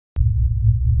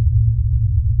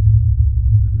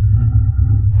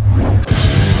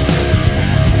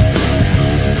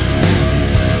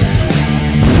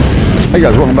Hey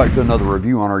guys, welcome back to another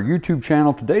review on our YouTube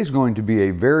channel. Today's going to be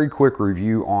a very quick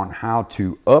review on how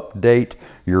to update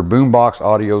your boombox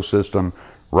audio system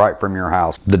right from your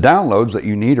house. The downloads that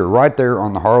you need are right there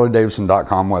on the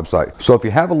harleydavidson.com website. So if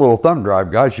you have a little thumb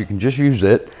drive, guys, you can just use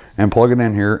it and plug it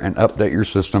in here and update your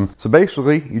system. So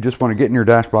basically, you just want to get in your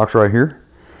dash box right here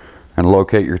and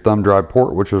locate your thumb drive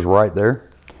port, which is right there.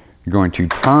 You're going to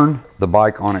turn the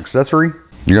bike on accessory.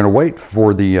 You're going to wait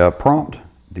for the prompt,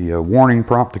 the warning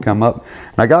prompt to come up.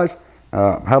 Now guys,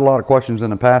 had a lot of questions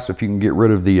in the past if you can get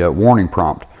rid of the warning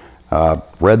prompt.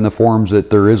 Read in the forums that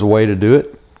there is a way to do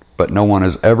it, but no one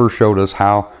has ever showed us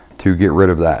how to get rid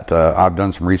of that. I've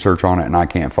done some research on it and I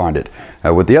can't find it.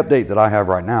 With the update that I have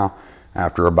right now,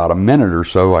 after about a minute or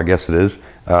so, I guess it is,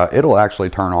 it'll actually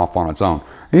turn off on its own.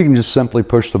 You can just simply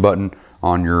push the button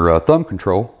on your thumb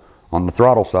control on the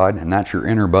throttle side, and that's your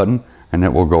enter button, and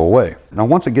it will go away. Now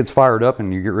once it gets fired up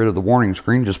and you get rid of the warning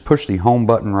screen, just push the home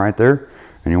button right there,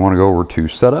 and you want to go over to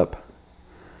setup,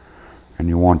 and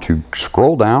you want to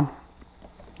scroll down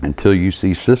until you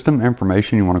see system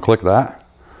information. You want to click that.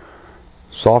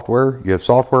 Software, you have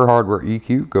software, hardware,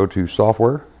 EQ, go to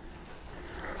software.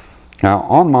 Now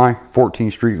on my 14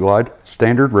 Street Glide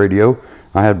standard radio,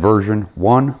 I had version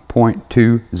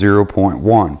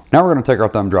 1.20.1. Now we're going to take our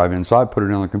thumb drive inside, put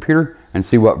it on the computer, and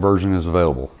see what version is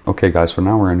available. Okay guys, so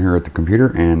now we're in here at the computer,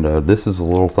 and this is a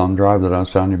little thumb drive that I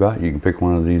was telling you about. You can pick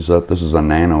one of these up. This is a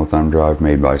nano thumb drive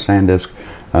made by SanDisk,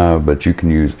 but you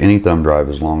can use any thumb drive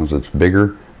as long as it's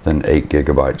bigger than 8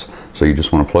 gigabytes. So you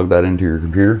just want to plug that into your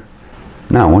computer.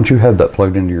 Now once you have that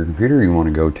plugged into your computer, you want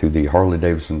to go to the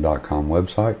harleydavidson.com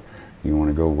website. You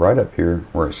want to go right up here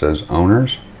where it says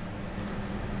owners.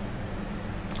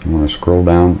 You want to scroll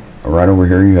down right over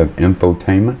here. You have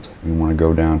Infotainment. You want to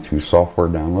go down to software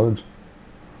downloads,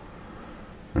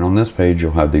 and on this page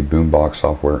you'll have the boombox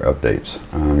software updates.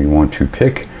 You want to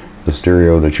pick the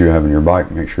stereo that you have in your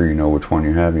bike. Make sure you know which one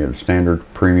you have. You have standard,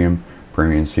 premium,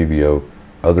 premium CVO,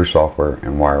 other software,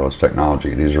 and wireless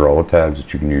technology. These are all the tabs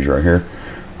that you can use right here.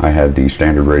 I had the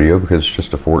standard radio because it's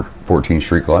just a 14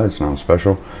 Street Glide. It's not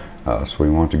special. So we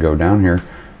want to go down here,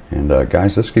 and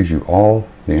guys, this gives you all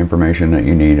the information that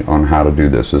you need on how to do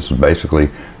this. This is basically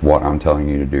what I'm telling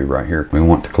you to do right here. We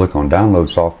want to click on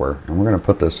download software, and we're going to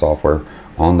put this software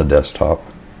on the desktop.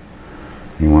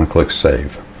 You want to click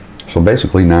save. So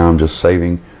basically now I'm just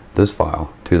saving this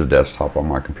file to the desktop on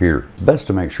my computer. Best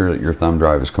to make sure that your thumb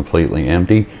drive is completely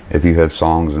empty. If you have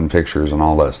songs and pictures and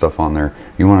all that stuff on there,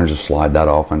 you want to just slide that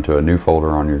off into a new folder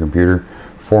on your computer,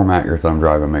 format your thumb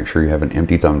drive, and make sure you have an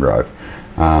empty thumb drive.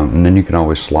 And then you can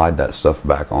always slide that stuff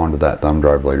back onto that thumb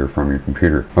drive later from your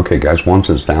computer. Okay guys, once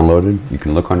it's downloaded, you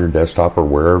can look on your desktop or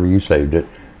wherever you saved it,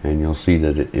 and you'll see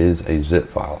that it is a zip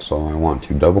file. So I want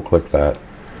to double click that,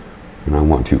 and I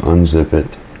want to unzip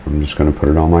it. I'm just going to put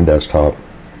it on my desktop.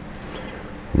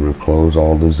 I'm going to close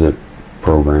all the zip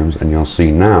programs, and you'll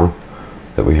see now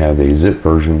that we have a zip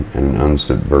version and an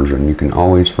unzipped version. You can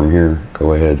always from here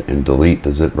go ahead and delete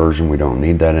the zip version. We don't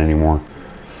need that anymore.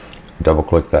 Double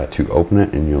click that to open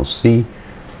it, and you'll see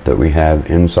that we have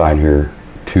inside here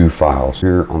 2 files.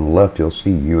 Here on the left you'll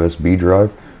see USB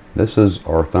drive. This is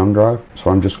our thumb drive, so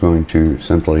I'm just going to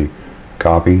simply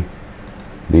copy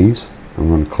these. I'm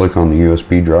going to click on the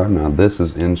USB drive. Now this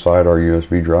is inside our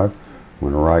USB drive. I'm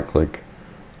going to right click,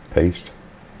 paste.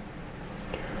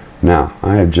 Now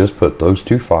I have just put those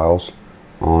 2 files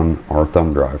on our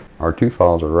thumb drive. Our 2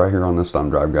 files are right here on this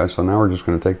thumb drive, guys. So now we're just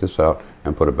going to take this out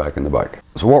and put it back in the bike.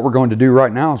 So what we're going to do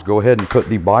right now is go ahead and put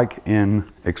the bike in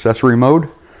accessory mode.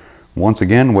 Once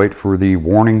again, wait for the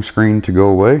warning screen to go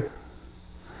away.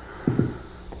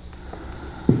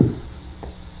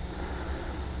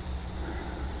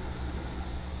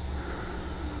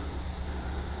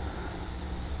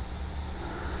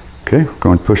 Okay,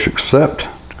 going to push accept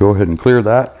to go ahead and clear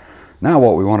that. Now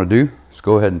what we want to do is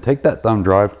go ahead and take that thumb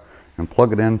drive and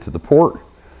plug it into the port.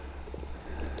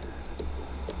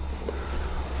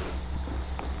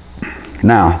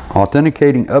 Now,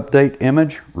 authenticating update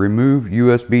image, remove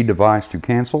USB device to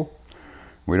cancel.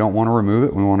 We don't want to remove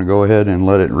it. We want to go ahead and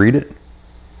let it read it.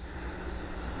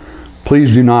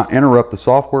 Please do not interrupt the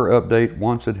software update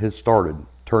once it has started.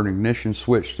 Turn ignition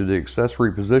switch to the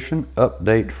accessory position.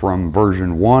 Update from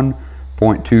version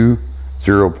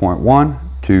 1.20.1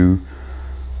 to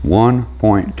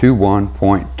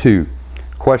 1.21.2.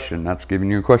 Question, that's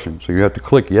giving you a question. So you have to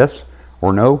click yes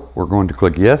or no. We're going to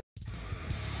click yes.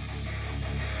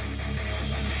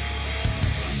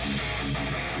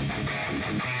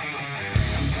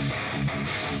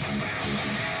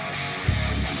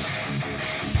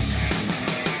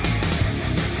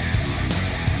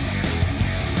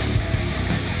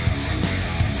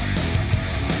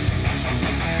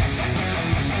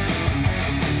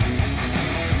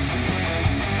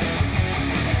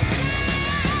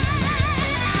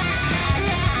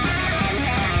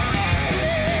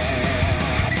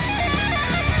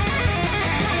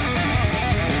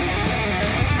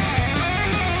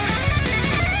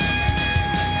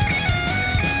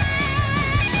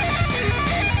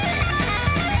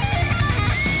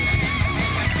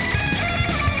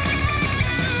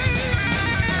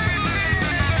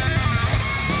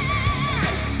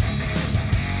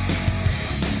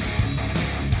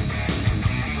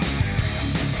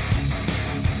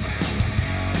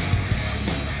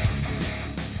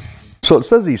 So it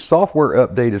says the software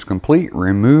update is complete.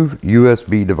 Remove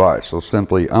USB device. So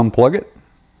simply unplug it.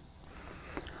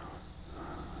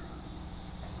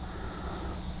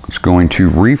 It's going to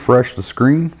refresh the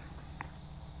screen.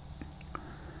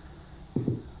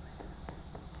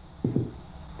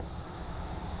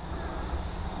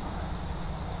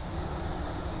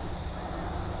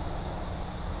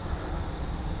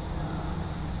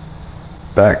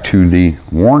 Back to the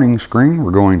warning screen,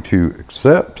 we're going to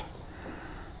accept.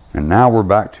 And now we're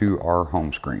back to our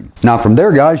home screen. Now from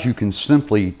there, guys, you can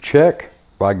simply check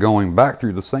by going back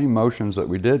through the same motions that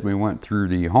we did. We went through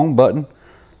the home button,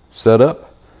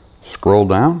 setup, scroll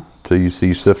down till you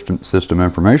see system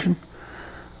information.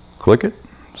 Click it,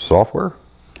 software,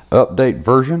 update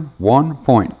version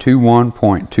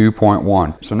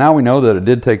 1.21.2.1. So now we know that it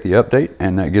did take the update,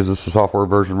 and that gives us the software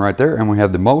version right there, and we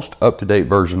have the most up-to-date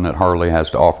version that Harley has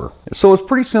to offer. So it's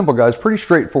pretty simple, guys, pretty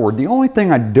straightforward. The only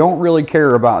thing I don't really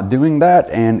care about doing that,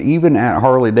 and even at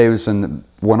Harley Davidson,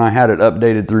 when I had it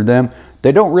updated through them,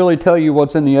 they don't really tell you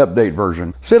what's in the update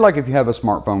version. Say like if you have a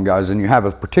smartphone, guys, and you have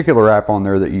a particular app on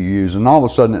there that you use, and all of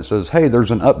a sudden it says, hey,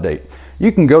 there's an update. You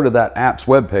can go to that app's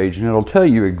webpage and it'll tell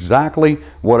you exactly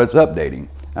what it's updating.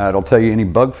 It'll tell you any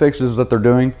bug fixes that they're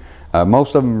doing.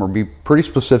 Most of them will be pretty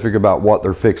specific about what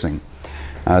they're fixing.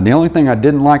 The only thing I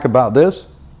didn't like about this,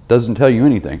 doesn't tell you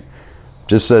anything.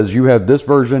 Just says you have this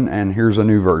version and here's a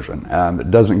new version.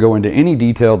 It doesn't go into any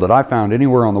detail that I found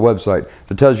anywhere on the website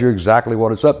that tells you exactly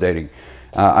what it's updating.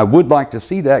 I would like to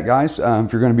see that, guys,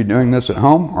 if you're going to be doing this at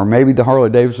home, or maybe the Harley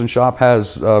Davidson shop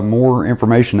has more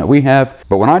information that we have.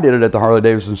 But when I did it at the Harley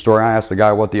Davidson store, I asked the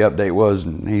guy what the update was,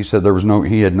 and he said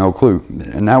he had no clue.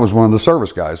 And that was one of the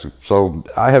service guys. So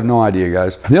I have no idea,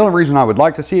 guys. The only reason I would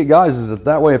like to see it, guys, is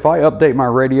that way if I update my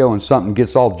radio and something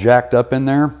gets all jacked up in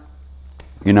there,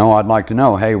 you know, I'd like to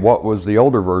know, hey, what was the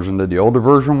older version? Did the older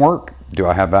version work? Do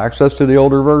I have access to the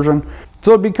older version?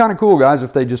 So it'd be kind of cool, guys,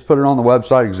 if they just put it on the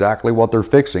website exactly what they're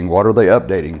fixing. What are they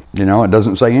updating? You know, it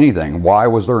doesn't say anything. Why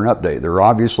was there an update? There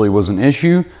obviously was an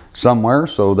issue somewhere,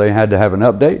 so they had to have an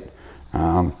update.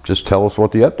 Just tell us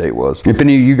what the update was. If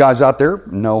any of you guys out there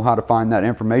know how to find that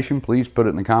information, please put it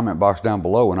in the comment box down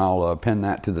below, and I'll pin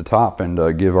that to the top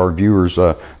and give our viewers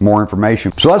more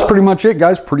information. So that's pretty much it,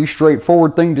 guys. Pretty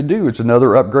straightforward thing to do. It's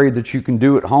another upgrade that you can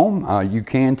do at home. You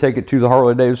can take it to the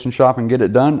Harley Davidson shop and get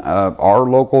it done. Our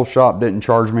local shop didn't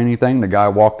charge me anything. The guy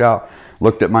walked out,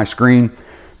 looked at my screen,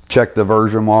 checked the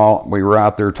version while we were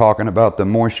out there talking about the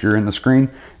moisture in the screen,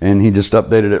 and he just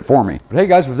updated it for me. But hey,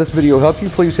 guys, if this video helped you,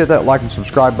 please hit that like and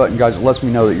subscribe button, guys. It lets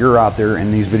me know that you're out there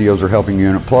and these videos are helping you,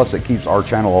 and plus it keeps our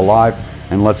channel alive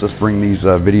and lets us bring these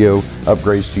video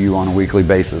upgrades to you on a weekly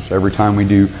basis. Every time we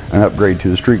do an upgrade to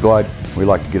the Street Glide, we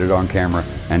like to get it on camera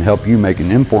and help you make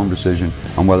an informed decision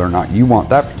on whether or not you want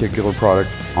that particular product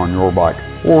on your bike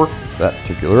or that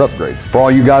particular upgrade. For all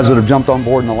you guys that have jumped on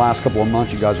board in the last couple of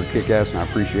months, you guys are kick-ass, and I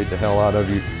appreciate the hell out of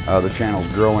you. The channel's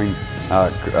growing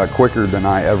quicker than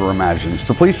I ever imagined.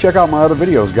 So please check out my other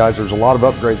videos, guys. There's a lot of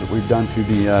upgrades that we've done to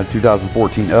the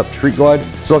 2014 Up Street Glide.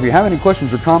 So if you have any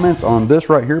questions or comments on this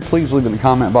right here, please leave it in the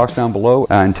comment box down below.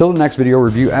 Until the next video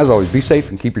review, as always, be safe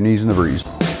and keep your knees in the breeze.